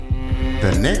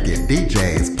The Naked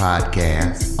DJs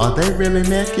podcast. Are they really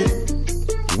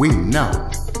naked? We know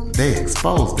they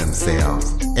expose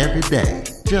themselves every day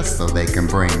just so they can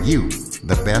bring you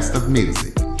the best of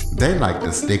music. They like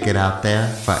to stick it out there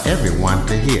for everyone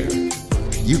to hear.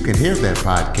 You can hear their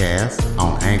podcast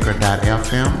on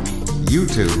Anchor.fm,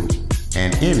 YouTube,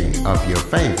 and any of your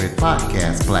favorite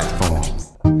podcast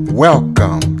platforms.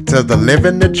 Welcome to the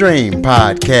Living the Dream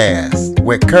podcast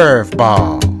with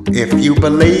Curveball. If you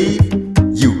believe,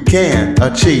 you can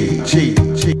achieve.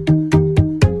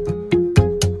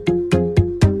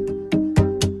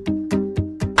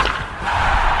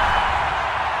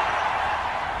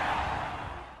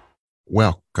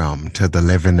 Welcome to the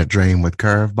Living the Dream with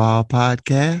Curveball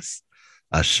podcast,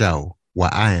 a show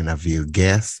where I interview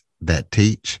guests that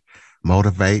teach,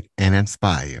 motivate, and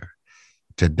inspire.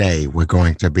 Today, we're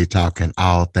going to be talking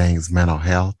all things mental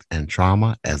health and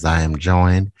trauma as I am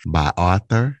joined by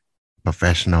author,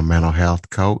 professional mental health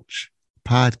coach,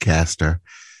 podcaster,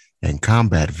 and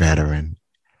combat veteran,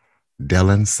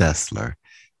 Dylan Sessler.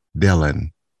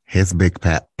 Dylan, his big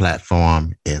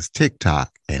platform is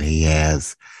TikTok, and he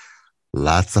has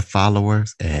lots of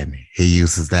followers, and he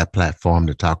uses that platform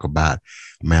to talk about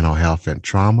mental health and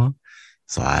trauma.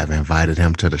 So I've invited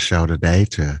him to the show today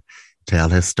to tell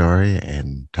his story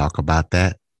and talk about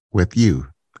that with you,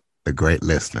 the great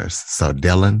listeners. So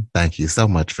Dylan, thank you so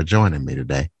much for joining me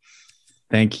today.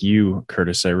 Thank you,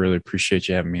 Curtis. I really appreciate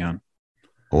you having me on.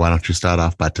 Well, why don't you start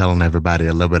off by telling everybody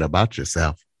a little bit about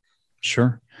yourself?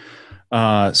 Sure.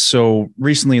 So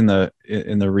recently in the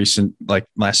recent,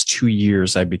 last 2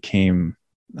 years, I became,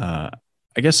 I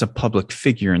guess, a public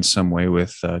figure in some way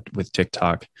with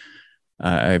TikTok.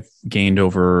 I've gained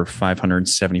over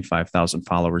 575,000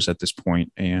 followers at this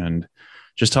point, and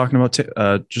just talking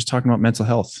about mental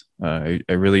health. I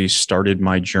really started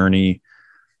my journey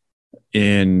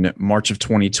in March of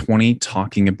 2020,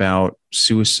 talking about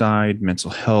suicide,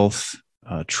 mental health,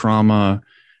 trauma,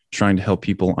 trying to help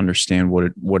people understand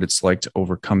what it's like to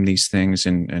overcome these things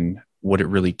and what it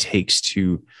really takes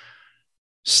to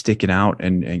stick it out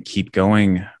and keep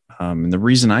going. And the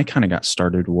reason I kind of got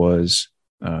started was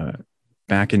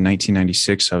back in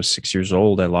 1996, I was 6 years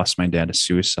old. I lost my dad to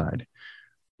suicide.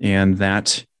 And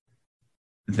that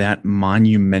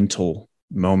monumental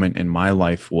moment in my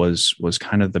life was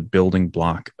kind of the building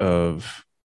block of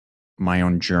my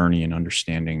own journey and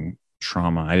understanding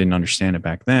trauma. I didn't understand it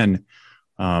back then.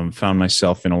 Found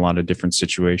myself in a lot of different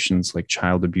situations, like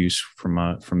child abuse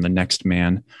from the next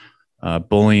man,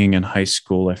 bullying in high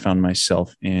school. I found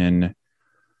myself engaged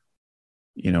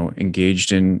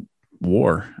in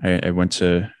war. I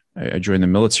joined the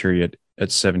military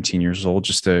at 17 years old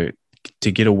just to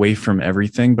get away from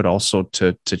everything, but also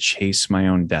to chase my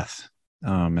own death.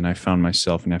 And I found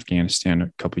myself in Afghanistan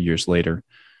a couple of years later,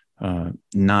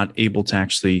 not able to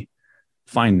actually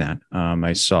find that.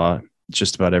 I saw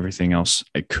just about everything else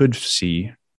I could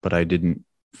see, but I didn't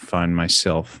find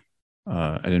myself.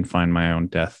 I didn't find my own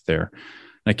death there.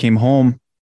 And I came home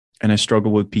and I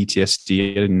struggled with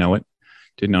PTSD. I didn't know it,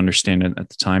 didn't understand it at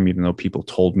the time, even though people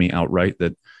told me outright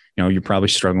that, you're probably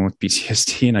struggling with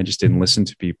PTSD, and I just didn't listen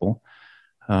to people.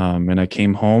 And I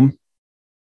came home,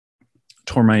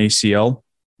 tore my ACL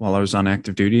while I was on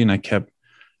active duty, and I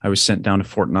was sent down to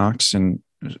Fort Knox, and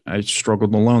I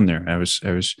struggled alone there. I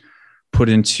was put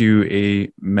into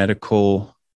a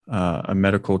medical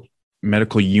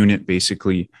unit,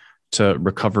 basically, to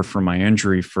recover from my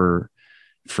injury for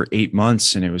 8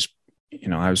 months. And it was,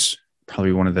 I was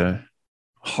probably one of the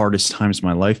hardest times of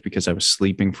my life because I was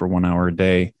sleeping for 1 hour a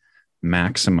day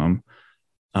maximum.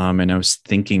 And I was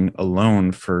thinking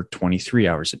alone for 23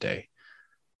 hours a day.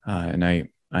 And I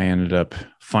ended up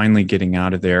finally getting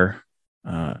out of there.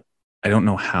 I don't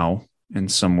know how. In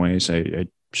some ways, I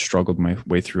struggled my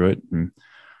way through it, and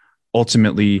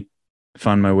ultimately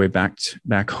found my way back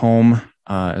home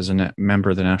as a member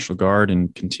of the National Guard,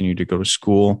 and continued to go to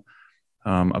school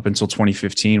up until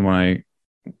 2015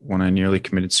 when I nearly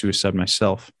committed suicide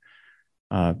myself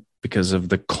because of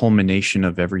the culmination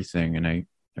of everything. And I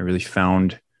really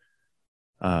found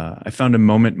a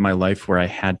moment in my life where I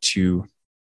had to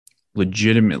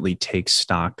legitimately take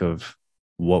stock of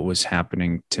what was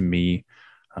happening to me,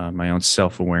 my own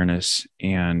self-awareness,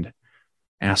 and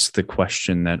ask the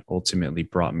question that ultimately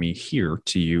brought me here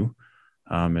to you,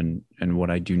 and what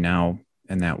I do now.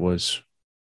 And that was,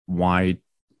 why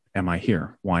am I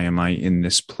here? Why am I in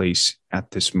this place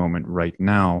at this moment right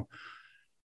now?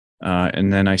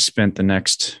 And then I spent the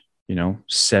next,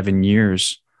 7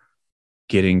 years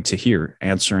getting to here,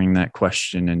 answering that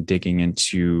question and digging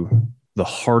into the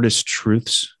hardest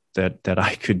truths that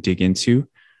I could dig into,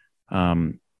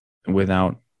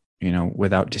 without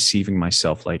without deceiving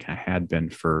myself like I had been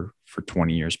for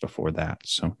 20 years before that.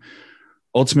 So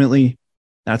ultimately,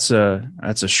 that's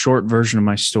a short version of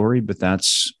my story, but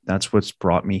that's what's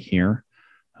brought me here.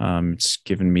 It's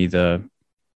given me the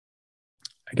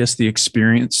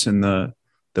experience and the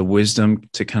wisdom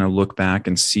to kind of look back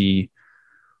and see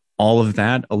all of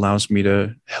that allows me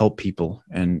to help people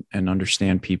and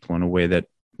understand people in a way that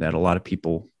a lot of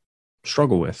people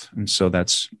struggle with. And so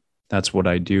that's what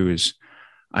I do is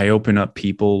I open up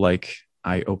people like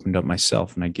I opened up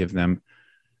myself, and I give them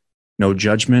no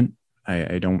judgment.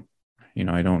 I don't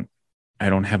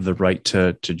have the right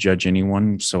to judge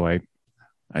anyone. So I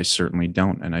certainly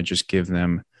don't. And I just give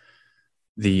them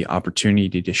the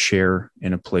opportunity to share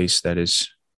in a place that is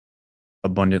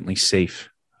abundantly safe,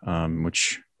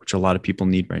 which a lot of people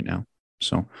need right now.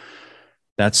 So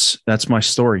that's my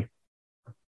story.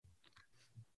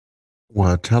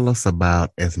 Well, tell us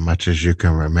about as much as you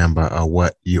can remember or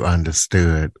what you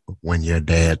understood when your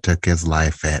dad took his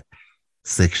life at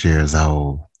 6 years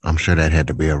old. I'm sure that had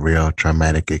to be a real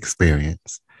traumatic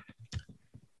experience.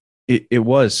 It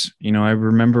was, I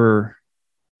remember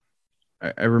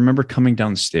coming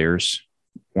downstairs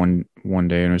one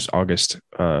day, and it was August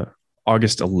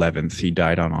 11th. He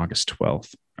died on August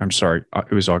 12th. I'm sorry.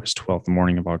 It was August 12th, the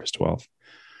morning of August 12th.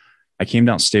 I came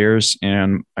downstairs,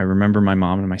 and I remember my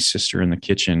mom and my sister in the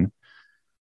kitchen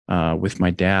with my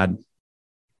dad.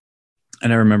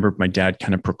 And I remember my dad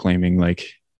kind of proclaiming,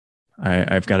 like,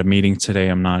 I've got a meeting today.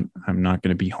 I'm not going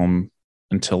to be home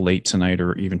until late tonight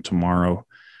or even tomorrow.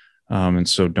 And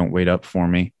so don't wait up for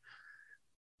me.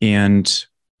 And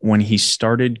when he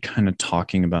started kind of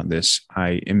talking about this,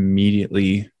 I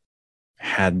immediately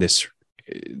had this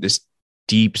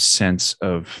deep sense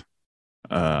of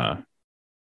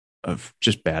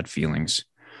just bad feelings.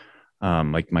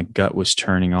 Like my gut was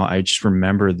turning. I just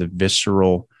remember the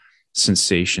visceral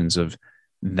sensations of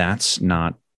that's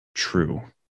not true,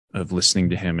 of listening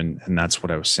to him. And that's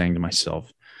what I was saying to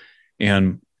myself.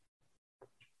 And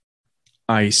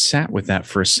I sat with that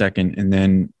for a second, and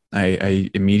then I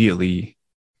immediately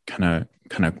kind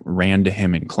of ran to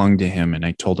him and clung to him, and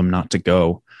I told him not to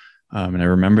go. And I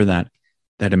remember that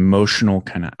emotional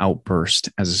kind of outburst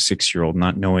as a 6-year-old,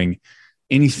 not knowing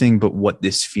anything but what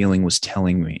this feeling was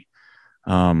telling me.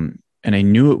 And I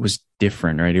knew it was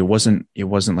different, right? It wasn't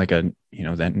like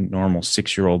that normal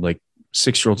 6-year-old, like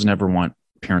 6-year-olds never want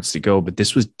parents to go, but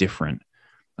this was different.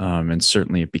 And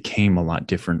certainly it became a lot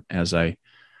different as I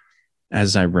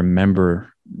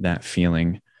remember that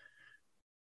feeling.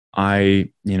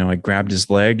 I grabbed his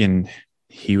leg, and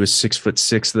he was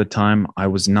 6'6" at the time. I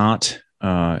was not,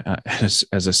 as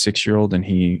a 6-year-old, and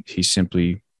he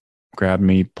simply grabbed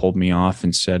me, pulled me off,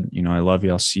 and said, I love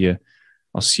you. I'll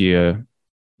see you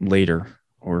later,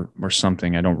 or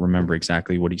something. I don't remember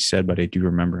exactly what he said, but I do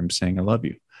remember him saying, I love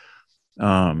you.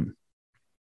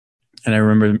 And I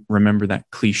remember that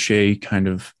cliche kind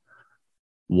of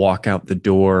walk out the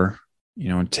door,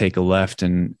 and take a left,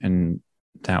 and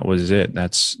that was it.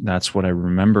 That's what I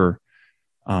remember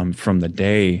from the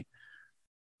day.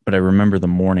 But I remember the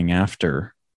morning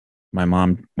after, my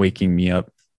mom waking me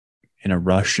up in a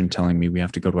rush and telling me we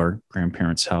have to go to our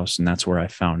grandparents' house. And that's where I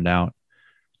found out.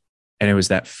 And it was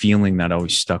that feeling that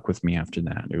always stuck with me after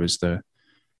that. It was the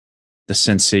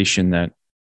sensation that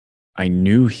I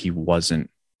knew he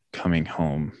wasn't coming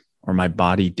home, or my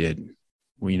body did.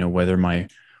 Whether my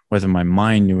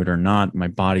mind knew it or not, my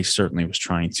body certainly was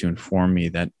trying to inform me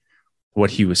that what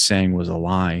he was saying was a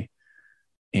lie.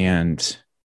 And,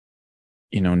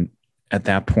 at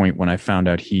that point, when I found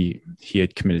out he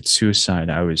had committed suicide,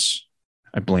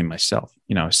 I blamed myself.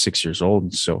 I was 6 years old.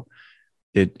 And so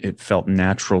it felt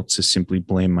natural to simply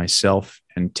blame myself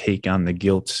and take on the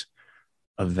guilt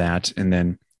of that. And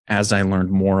then as I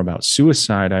learned more about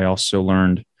suicide, I also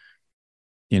learned,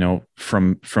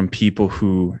 from people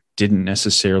who didn't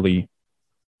necessarily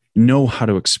know how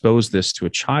to expose this to a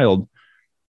child.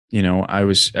 I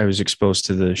was exposed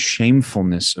to the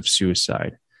shamefulness of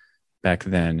suicide back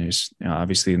then. It was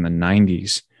obviously in the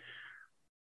 90s.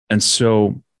 And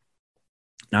so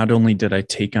not only did I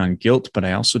take on guilt, but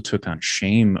I also took on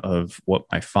shame of what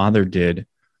my father did,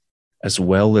 as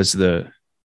well as the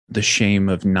shame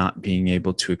of not being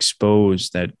able to expose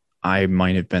that I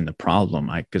might have been the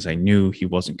problem, because I knew he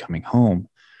wasn't coming home.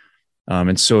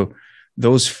 And so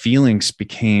those feelings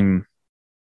became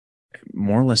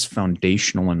more or less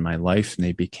foundational in my life, and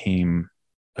they became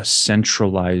a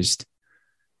centralized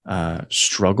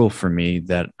struggle for me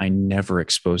that I never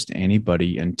exposed to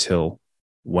anybody until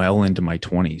well into my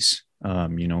 20s.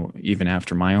 Even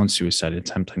after my own suicide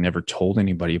attempt, I never told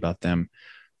anybody about them,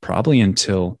 probably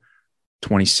until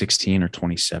 2016 or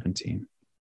 2017.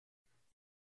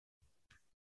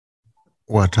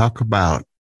 Well, talk about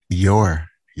your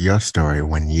your story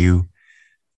when you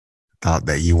thought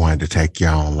that you wanted to take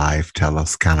your own life. Tell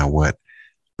us kind of what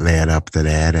led up to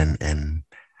that and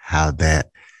how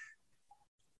that,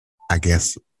 I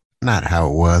guess, not how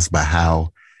it was, but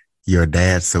how your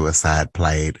dad's suicide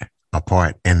played a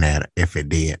part in that, if it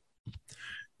did.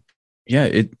 Yeah,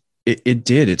 it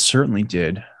did. It certainly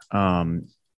did.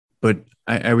 But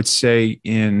I would say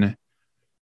in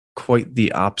quite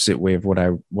the opposite way of what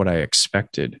I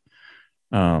expected.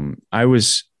 I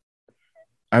was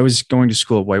going to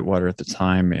school at Whitewater at the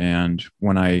time, and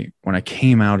when I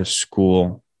came out of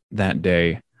school that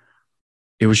day,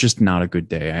 it was just not a good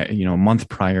day. A month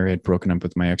prior, I had broken up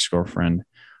with my ex girlfriend.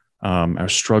 I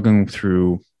was struggling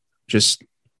through just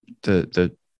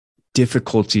the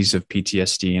difficulties of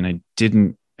PTSD, and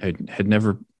I had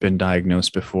never been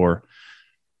diagnosed before.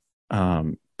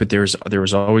 But there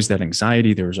was always that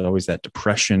anxiety. There was always that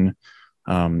depression.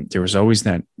 There was always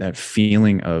that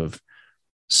feeling of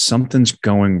something's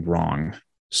going wrong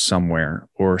somewhere,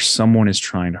 or someone is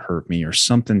trying to hurt me, or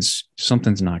something's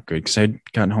not good. Because I'd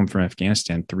gotten home from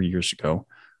Afghanistan 3 years ago,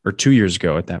 or 2 years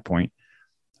ago at that point.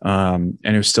 And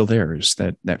it was still there. It was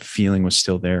that feeling was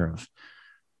still there of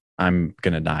I'm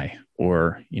gonna die,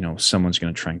 or someone's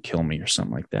gonna try and kill me, or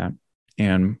something like that.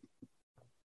 And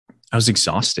I was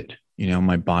exhausted.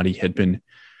 My body had been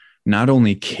not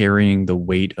only carrying the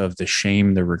weight of the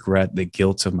shame, the regret, the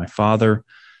guilt of my father,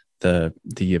 the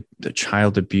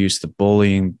child abuse, the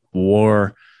bullying,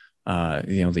 war,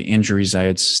 the injuries I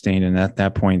had sustained. And at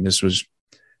that point, this was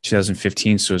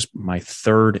 2015, so it was my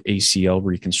third ACL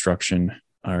reconstruction,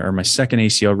 or my second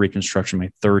ACL reconstruction.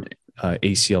 My third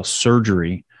ACL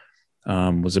surgery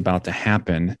was about to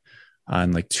happen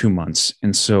in like 2 months,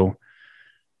 and so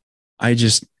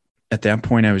at that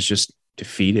point, I was just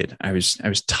defeated. I was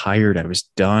tired. I was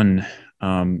done.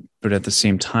 But at the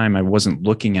same time, I wasn't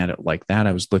looking at it like that.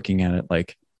 I was looking at it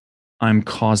like I'm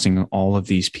causing all of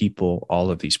these people all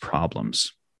of these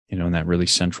problems, and that really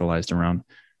centralized around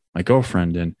my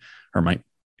girlfriend my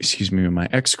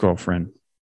ex-girlfriend.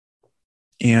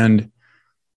 And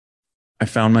I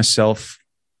found myself,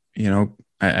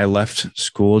 I left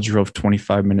school, drove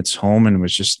 25 minutes home, and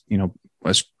was just, I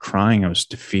was crying. I was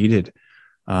defeated.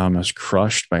 I was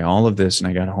crushed by all of this. And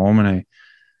I got home, and I,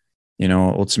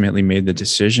 ultimately made the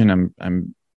decision.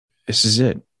 This is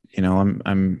it.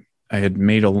 I had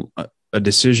made a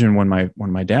decision when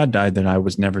my dad died that I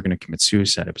was never going to commit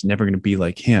suicide. I was never going to be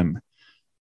like him.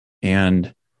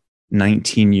 And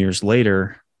 19 years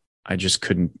later, I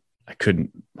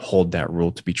couldn't hold that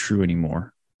rule to be true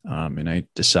anymore. And I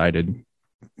decided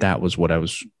that was what I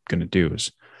was going to do.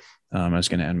 I was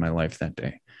going to end my life that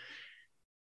day.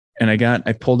 And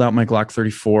I pulled out my Glock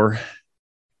 34.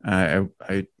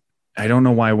 I don't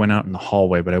know why I went out in the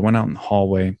hallway, but I went out in the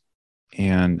hallway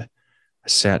and I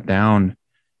sat down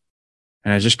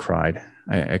and I just cried.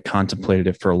 I contemplated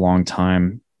it for a long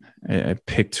time. I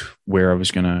picked where I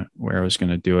was gonna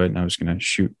do it, and I was gonna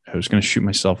shoot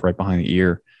myself right behind the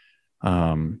ear.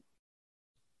 And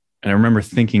I remember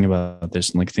thinking about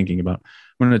this and thinking about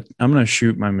I'm gonna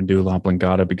shoot my medulla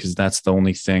oblongata, because that's the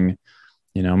only thing.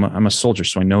 I'm a soldier,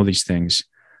 so I know these things.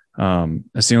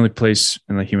 That's the only place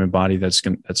in the human body that's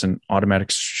an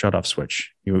automatic shut-off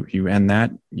switch. You end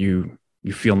that, you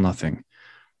feel nothing.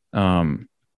 No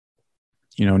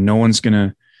one's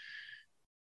gonna.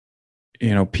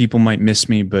 People might miss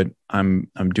me, but I'm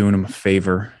doing them a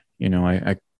favor.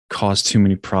 I cause too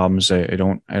many problems. I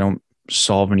don't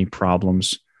solve any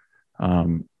problems.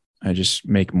 I just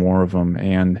make more of them.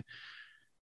 And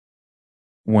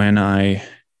when I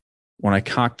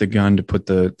cocked the gun to put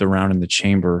the round in the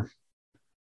chamber,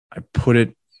 I put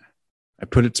it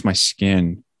to my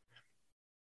skin.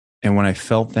 And when I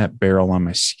felt that barrel on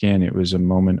my skin, it was a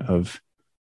moment of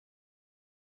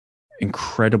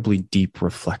incredibly deep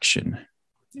reflection.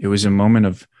 It was a moment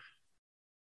of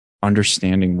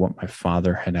understanding what my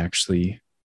father had actually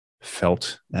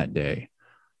felt that day.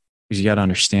 Because you got to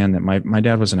understand that my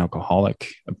dad was an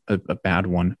alcoholic, a bad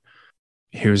one.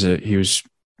 He was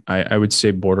I would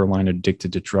say borderline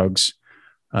addicted to drugs,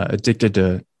 addicted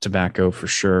to tobacco for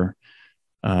sure,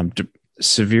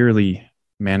 severely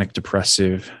manic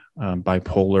depressive,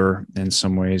 bipolar in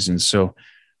some ways. And so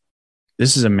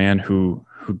this is a man who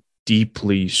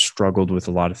deeply struggled with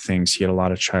a lot of things. He had a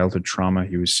lot of childhood trauma.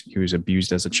 He was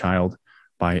abused as a child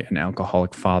by an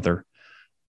alcoholic father.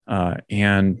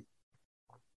 And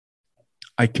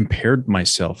I compared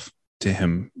myself to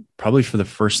him probably for the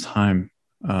first time,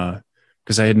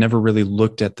 because I had never really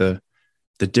looked at the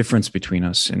difference between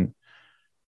us. And,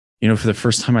 for the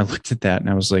first time I looked at that and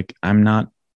I was like, I'm not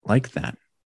like that.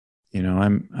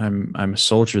 I'm a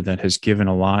soldier that has given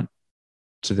a lot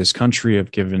to this country.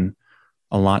 I've given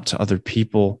a lot to other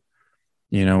people,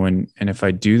 and if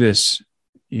I do this,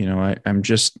 I'm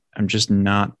just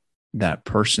not that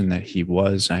person that he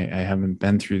was. I haven't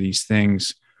been through these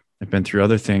things. I've been through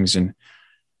other things. And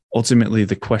ultimately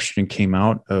the question came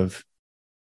out of,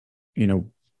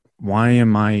 why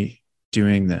am I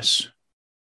doing this?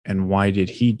 And why did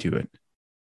he do it?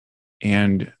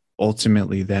 And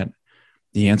ultimately that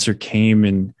the answer came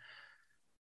and,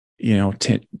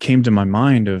 came to my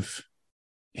mind of,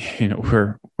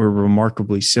 we're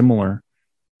remarkably similar,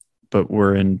 but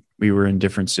we were in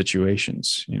different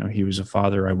situations. He was a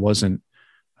father. I wasn't,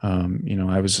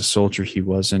 I was a soldier. He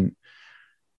wasn't.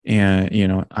 And,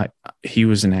 he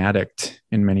was an addict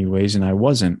in many ways and I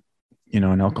wasn't,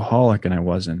 an alcoholic and I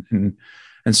wasn't.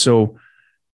 And so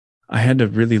I had to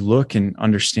really look and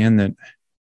understand that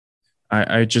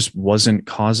I just wasn't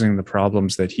causing the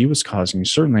problems that he was causing.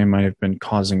 Certainly I might have been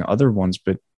causing other ones,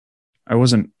 but I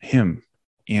wasn't him.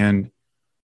 And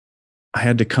I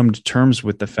had to come to terms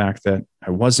with the fact that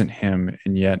I wasn't him.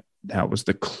 And yet that was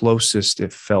the closest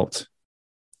it felt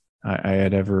I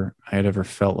had ever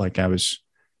felt like I was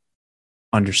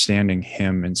understanding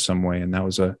him in some way. And that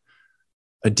was a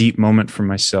deep moment for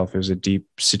myself. It was a deep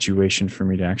situation for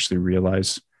me to actually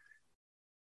realize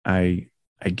I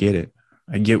get it.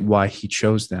 I get why he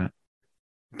chose that.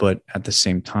 But at the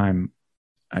same time,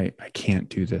 I can't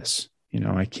do this.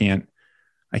 I can't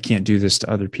do this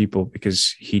to other people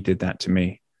because he did that to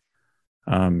me.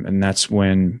 And that's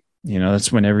when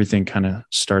everything kind of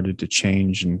started to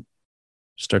change and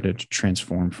started to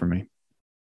transform for me.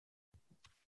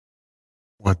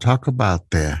 Well, talk about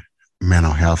the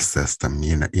mental health system.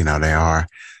 There are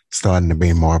starting to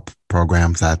be more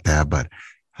programs out there, but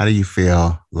how do you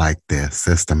feel like the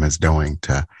system is doing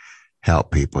to help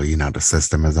people? The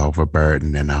system is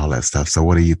overburdened and all that stuff. So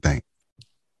what do you think?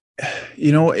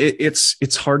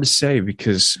 It's hard to say,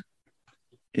 because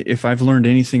if I've learned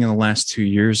anything in the last 2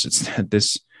 years, it's that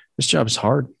this job is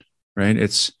hard, right?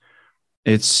 It's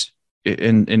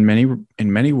in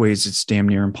many ways, it's damn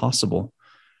near impossible.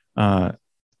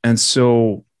 And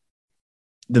so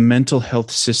the mental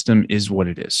health system is what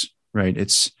it is, right?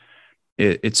 It's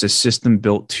a system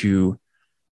built to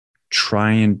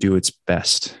try and do its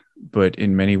best, but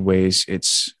in many ways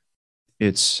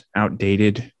it's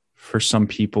outdated for some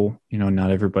people. Not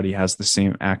everybody has the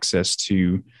same access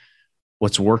to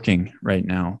what's working right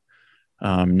now.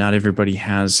 Not everybody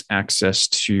has access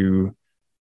to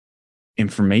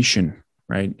information,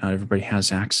 right? Not everybody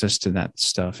has access to that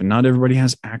stuff, and not everybody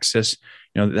has access.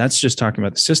 That's just talking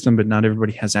about the system, but not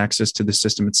everybody has access to the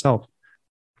system itself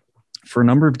for a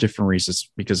number of different reasons,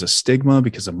 because of stigma,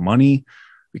 because of money,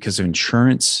 because of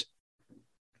insurance.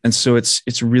 And so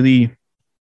it's really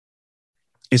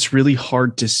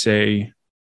hard to say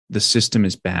the system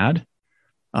is bad.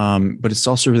 But it's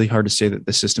also really hard to say that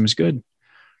the system is good,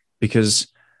 because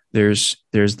there's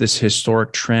this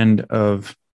historic trend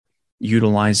of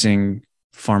utilizing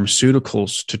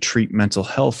pharmaceuticals to treat mental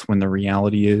health, when the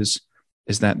reality is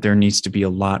that there needs to be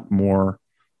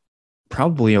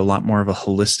probably a lot more of a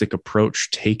holistic approach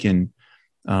taken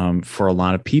for a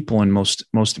lot of people. And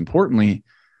most importantly,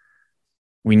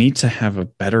 we need to have a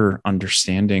better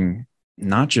understanding,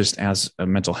 not just as a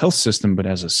mental health system, but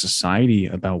as a society,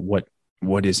 about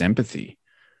what is empathy,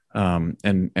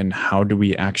 and how do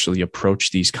we actually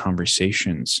approach these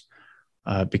conversations?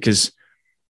 Because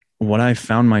what I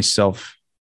found myself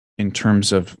in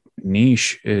terms of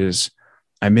niche is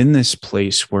I'm in this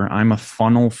place where I'm a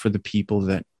funnel for the people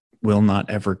that will not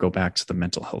ever go back to the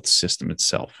mental health system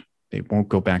itself. They won't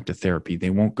go back to therapy. They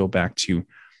won't go back to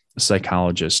a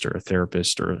psychologist or a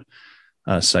therapist or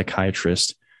a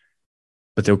psychiatrist,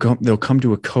 but they'll come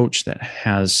to a coach that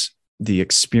has the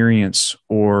experience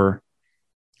or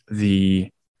the,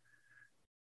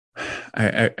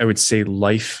 I would say,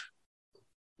 life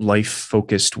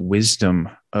focused wisdom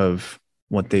of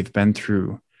what they've been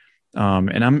through.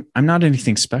 And I'm not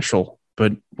anything special,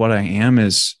 but what I am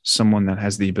is someone that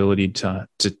has the ability to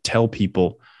tell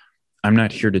people, I'm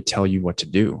not here to tell you what to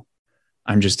do.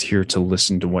 I'm just here to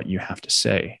listen to what you have to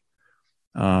say.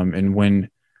 And when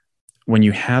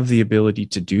you have the ability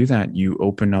to do that, you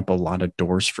open up a lot of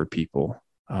doors for people.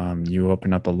 You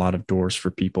open up a lot of doors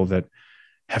for people that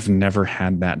have never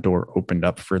had that door opened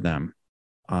up for them.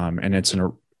 And it's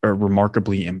a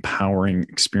remarkably empowering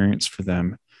experience for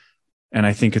them. And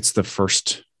I think it's the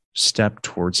first step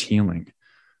towards healing.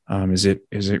 Am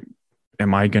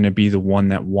I going to be the one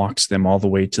that walks them all the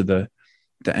way to the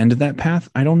end of that path?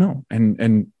 I don't know.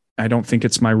 And I don't think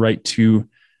it's my right to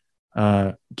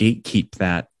gatekeep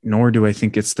that nor do I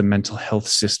think it's the mental health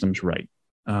system's right.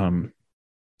 And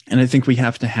I think we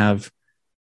have to have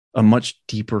a much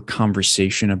deeper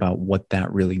conversation about what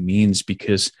that really means,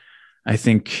 because I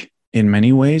think in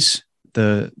many ways,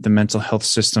 the mental health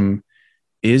system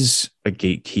is a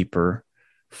gatekeeper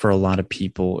for a lot of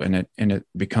people, and it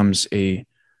becomes a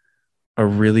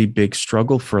really big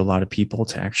struggle for a lot of people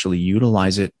to actually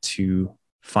utilize it to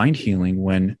find healing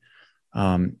when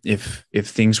if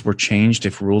things were changed,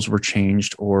 if rules were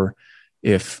changed, or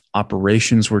if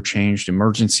operations were changed,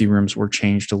 emergency rooms were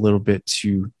changed a little bit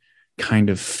to kind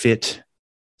of fit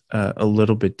a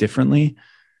little bit differently,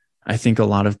 I think a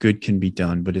lot of good can be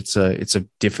done. But it's a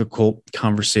difficult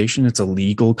conversation. It's a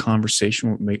legal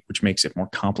conversation, which makes it more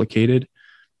complicated.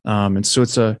 And so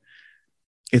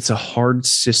it's a hard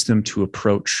system to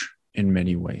approach in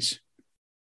many ways.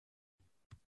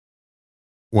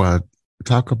 Well,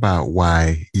 talk about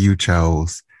why you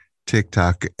chose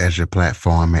TikTok as your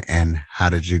platform and how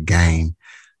did you gain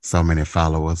so many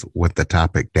followers with the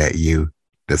topic that you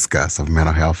discuss of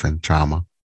mental health and trauma?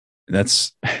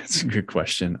 That's a good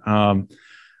question. Well,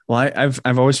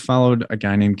 I've always followed a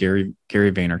guy named Gary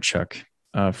Vaynerchuk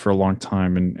for a long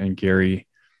time, and Gary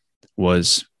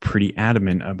was pretty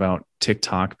adamant about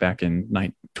TikTok back in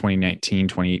 2019,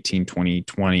 2018,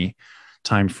 2020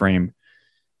 timeframe.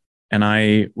 And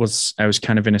I was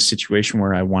kind of in a situation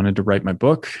where I wanted to write my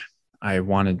book. I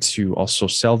wanted to also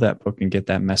sell that book and get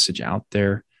that message out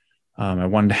there. I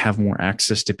wanted to have more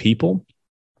access to people.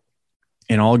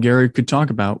 And all Gary could talk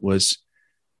about was,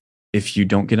 if you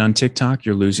don't get on TikTok,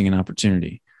 you're losing an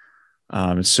opportunity.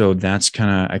 So that's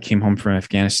I came home from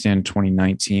Afghanistan in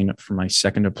 2019 for my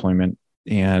second deployment,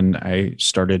 and I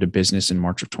started a business in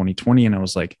March of 2020. And I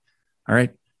was like, all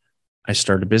right, I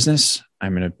started a business.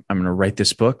 I'm going to write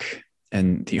this book.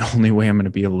 And the only way I'm going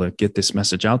to be able to get this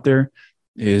message out there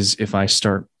is if I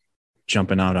start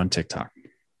jumping out on TikTok.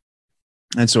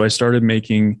 And so I started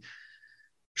making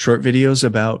short videos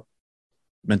about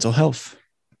mental health,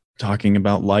 talking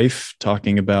about life,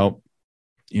 talking about,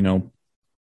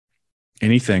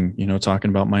 anything, talking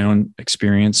about my own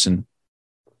experience and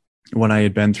what I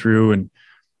had been through and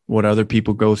what other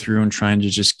people go through, and trying to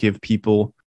just give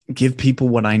people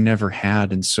what I never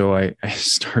had. And so I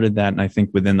started that. And I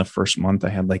think within the first month, I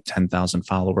had like 10,000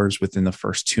 followers. Within the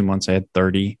first 2 months, I had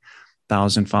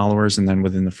 30,000 followers. And then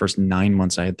within the first 9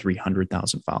 months, I had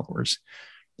 300,000 followers.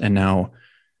 And now,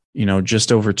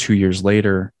 just over 2 years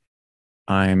later,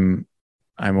 I'm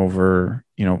over,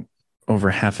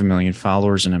 over 500,000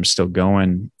 followers, and I'm still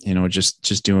going,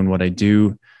 just doing what I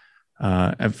do.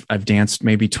 I've danced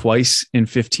maybe twice in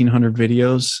 1,500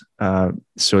 videos.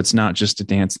 So it's not just a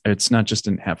dance. It's not just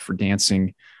an app for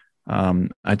dancing.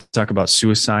 I talk about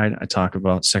suicide. I talk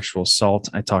about sexual assault.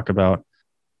 I talk about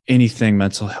anything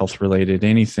mental health related,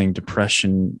 anything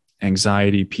depression,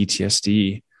 anxiety,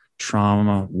 PTSD,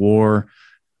 trauma, war.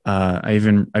 I've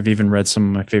even read some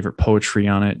of my favorite poetry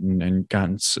on it and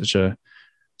gotten such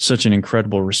an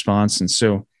incredible response. And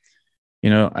so,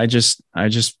 I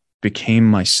just became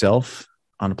myself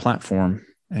on a platform,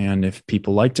 and if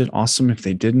people liked it, awesome. If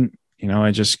they didn't,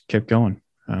 I just kept going.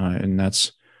 And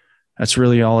that's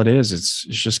really all it is. It's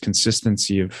just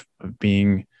consistency of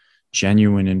being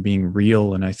genuine and being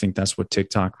real. And I think that's what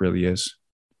TikTok really is.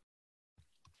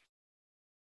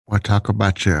 Well, talk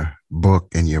about your book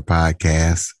and your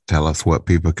podcast. Tell us what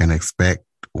people can expect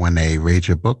when they read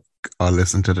your book or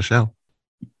listen to the show.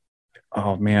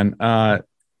 Oh man.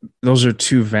 Those are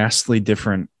two vastly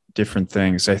different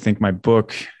things. I think my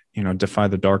book, Defy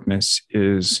the Darkness,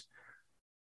 is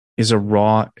a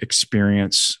raw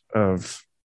experience of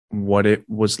what it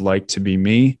was like to be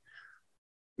me,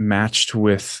 matched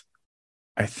with,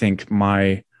 I think,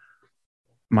 my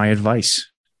advice,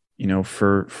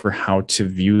 for how to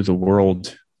view the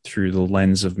world through the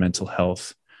lens of mental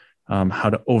health, how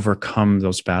to overcome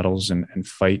those battles and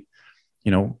fight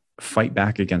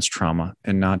back against trauma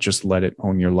and not just let it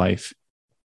own your life.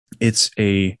 It's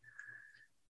a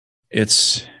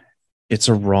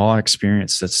raw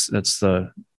experience. That's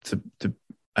the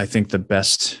I think the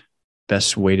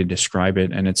best way to describe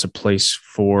it. And it's a place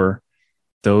for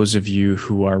those of you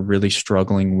who are really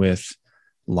struggling with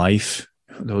life,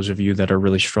 those of you that are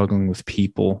really struggling with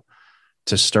people,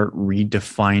 to start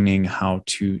redefining how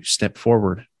to step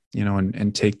forward,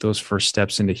 and take those first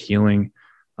steps into healing,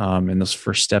 and those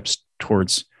first steps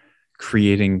towards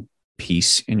creating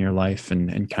peace in your life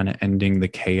and kind of ending the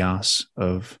chaos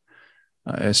of,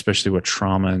 especially what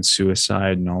trauma and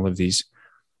suicide and all of these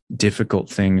difficult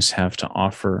things have to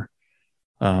offer.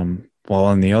 While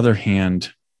on the other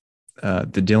hand,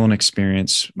 the Dylan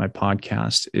Experience, my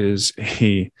podcast, is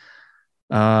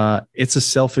It's a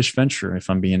selfish venture, if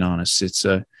I'm being honest. It's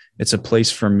a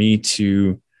place for me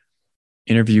to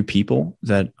interview people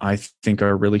that I think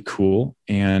are really cool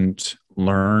and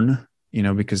learn,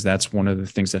 because that's one of the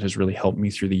things that has really helped me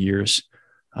through the years,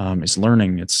 is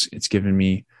learning. It's given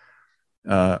me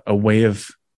a way of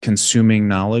consuming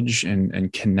knowledge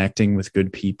and connecting with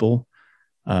good people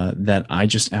that I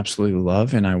just absolutely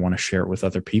love, and I want to share it with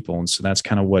other people. And so that's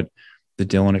kind of what the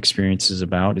Dylan Experience is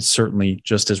about. It's certainly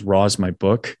just as raw as my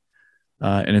book,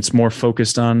 and it's more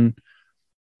focused on,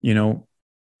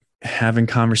 having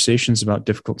conversations about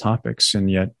difficult topics and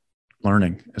yet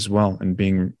learning as well, and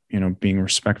being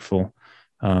respectful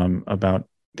about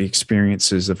the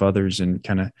experiences of others, and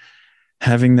kind of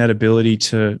having that ability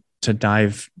to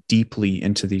dive deeply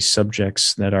into these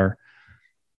subjects that are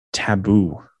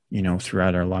taboo,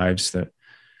 throughout our lives, that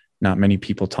not many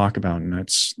people talk about. And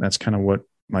that's kind of what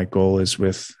my goal is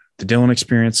with the Dylan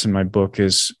Experience, and my book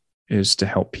is to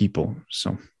help people.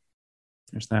 So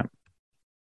there's that.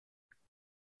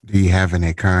 Do you have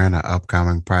any current or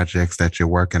upcoming projects that you're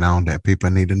working on that people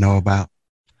need to know about?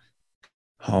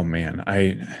 Oh man,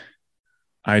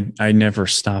 I never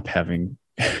stop having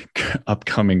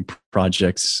upcoming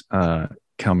projects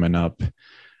coming up.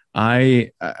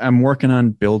 I'm working on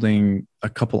building a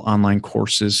couple online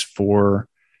courses for,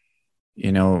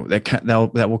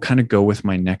 that will kind of go with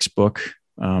my next book,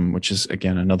 which is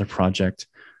again another project.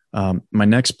 My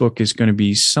next book is going to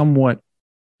be somewhat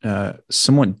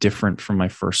different from my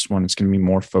first one. It's going to be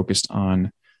more focused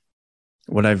on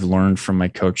what I've learned from my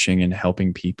coaching and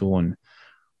helping people, and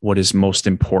what is most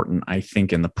important, I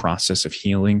think, in the process of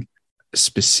healing,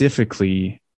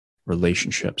 specifically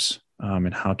relationships,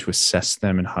 and how to assess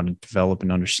them, and how to develop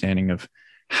an understanding of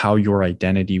how your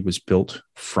identity was built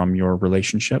from your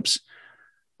relationships.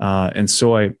 And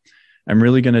so I'm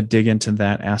really going to dig into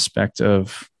that aspect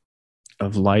of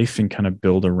life and kind of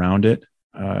build around it.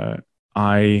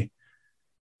 I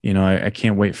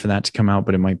can't wait for that to come out,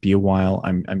 but it might be a while.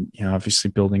 I'm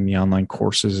obviously building the online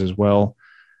courses as well.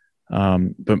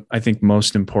 But I think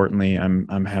most importantly,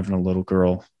 I'm having a little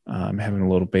girl. I'm having a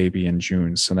little baby in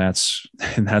June. So that's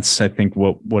I think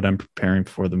what I'm preparing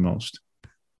for the most.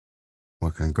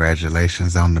 Well,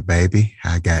 congratulations on the baby.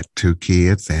 I got 2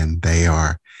 kids and they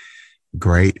are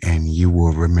great. And you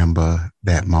will remember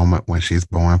that moment when she's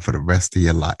born for the rest of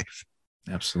your life.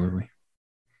 Absolutely.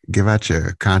 Give out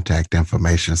your contact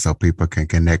information so people can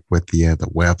connect with you, the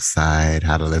website,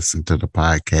 how to listen to the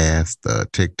podcast, the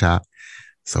TikTok,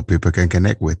 so people can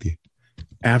connect with you.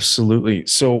 Absolutely.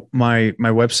 So my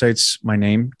website's my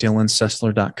name,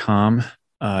 DylanSessler.com.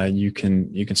 You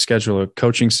can schedule a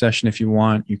coaching session if you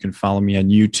want. You can follow me on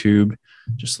YouTube.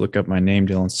 Just look up my name,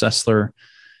 Dylan Sessler.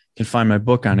 You can find my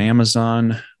book on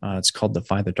Amazon. It's called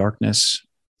Defy the Darkness.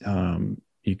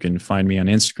 You can find me on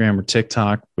Instagram or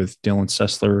TikTok with Dylan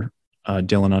Sessler,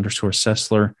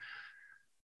 Dylan_Sessler.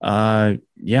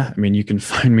 You can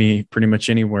find me pretty much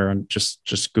anywhere, and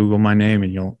just Google my name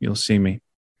and you'll see me.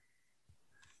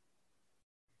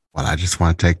 Well, I just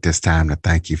want to take this time to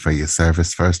thank you for your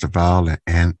service, first of all,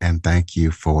 and thank you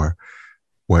for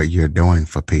what you're doing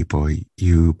for people.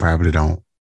 You probably don't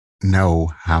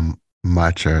know how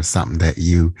much or something that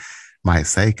you might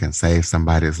say can save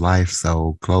somebody's life.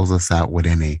 So close us out with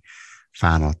any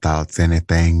final thoughts,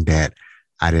 anything that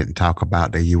I didn't talk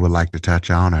about that you would like to touch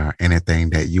on, or anything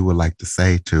that you would like to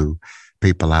say to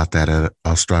people out there that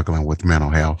are struggling with mental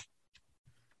health.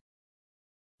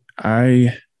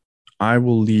 I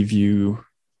will leave you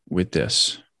with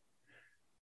this.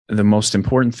 The most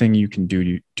important thing you can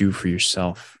do for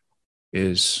yourself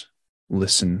is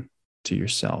listen to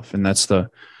yourself. And that's the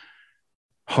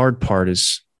hard part,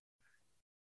 is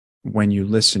when you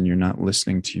listen, you're not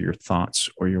listening to your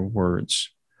thoughts or your words.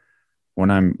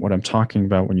 What I'm talking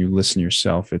about when you listen to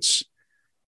yourself, it's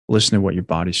listen to what your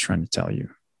body's trying to tell you.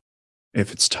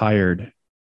 If it's tired,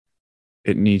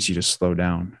 it needs you to slow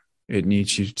down. It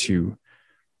needs you to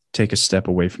take a step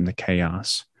away from the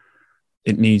chaos.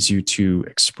 It needs you to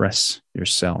express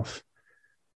yourself.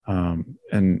 And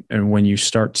when you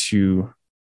start to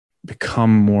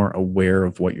become more aware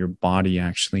of what your body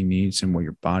actually needs and what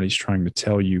your body's trying to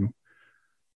tell you,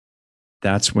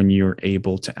 that's when you're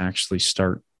able to actually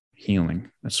start healing.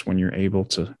 That's when you're able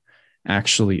to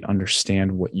actually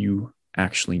understand what you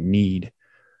actually need.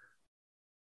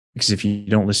 Because if you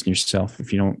don't listen to yourself,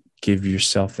 if you don't give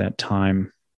yourself that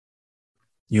time,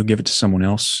 you'll give it to someone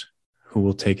else who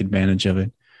will take advantage of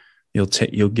it.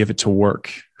 You'll give it to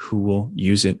work, who will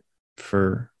use it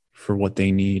for what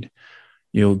they need.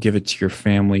 You'll give it to your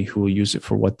family, who will use it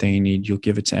for what they need. You'll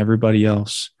give it to everybody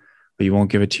else, but you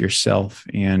won't give it to yourself.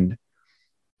 And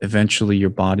eventually your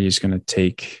body is going to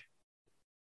take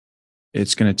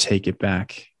it's going to take it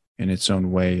back in its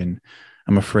own way. And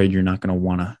I'm afraid you're not going to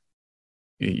want to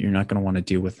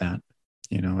deal with that.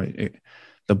 You know,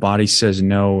 the body says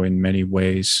no in many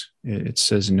ways. It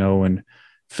says no in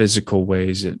physical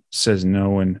ways. It says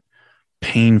no in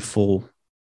painful,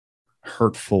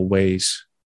 hurtful ways.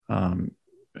 And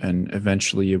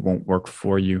eventually it won't work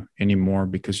for you anymore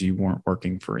because you weren't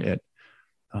working for it.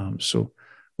 So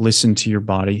listen to your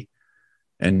body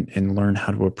and learn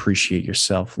how to appreciate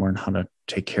yourself, learn how to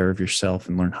take care of yourself,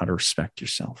 and learn how to respect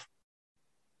yourself.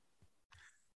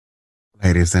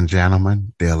 Ladies and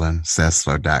gentlemen,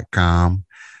 DylanSessler.com.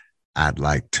 I'd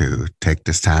like to take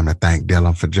this time to thank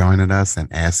Dylan for joining us and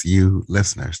ask you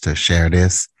listeners to share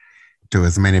this to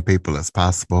as many people as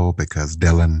possible, because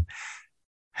Dylan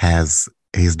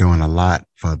he's doing a lot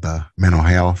for the mental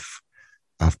health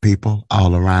of people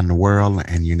all around the world.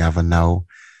 And you never know,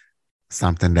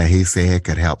 something that he said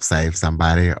could help save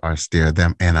somebody or steer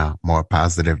them in a more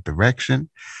positive direction.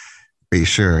 Be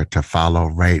sure to follow,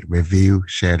 rate, review,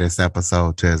 share this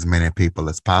episode to as many people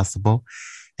as possible.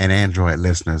 And Android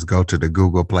listeners, go to the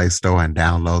Google Play Store and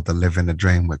download the Living the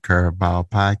Dream with Curveball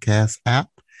podcast app.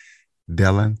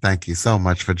 Dylan, thank you so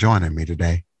much for joining me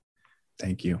today.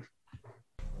 Thank you.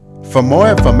 For more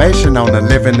information on the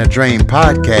Living the Dream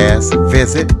podcast,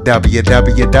 visit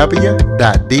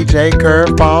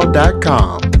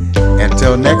www.djcurveball.com.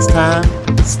 Until next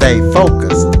time, stay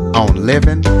focused on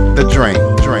living the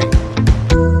dream.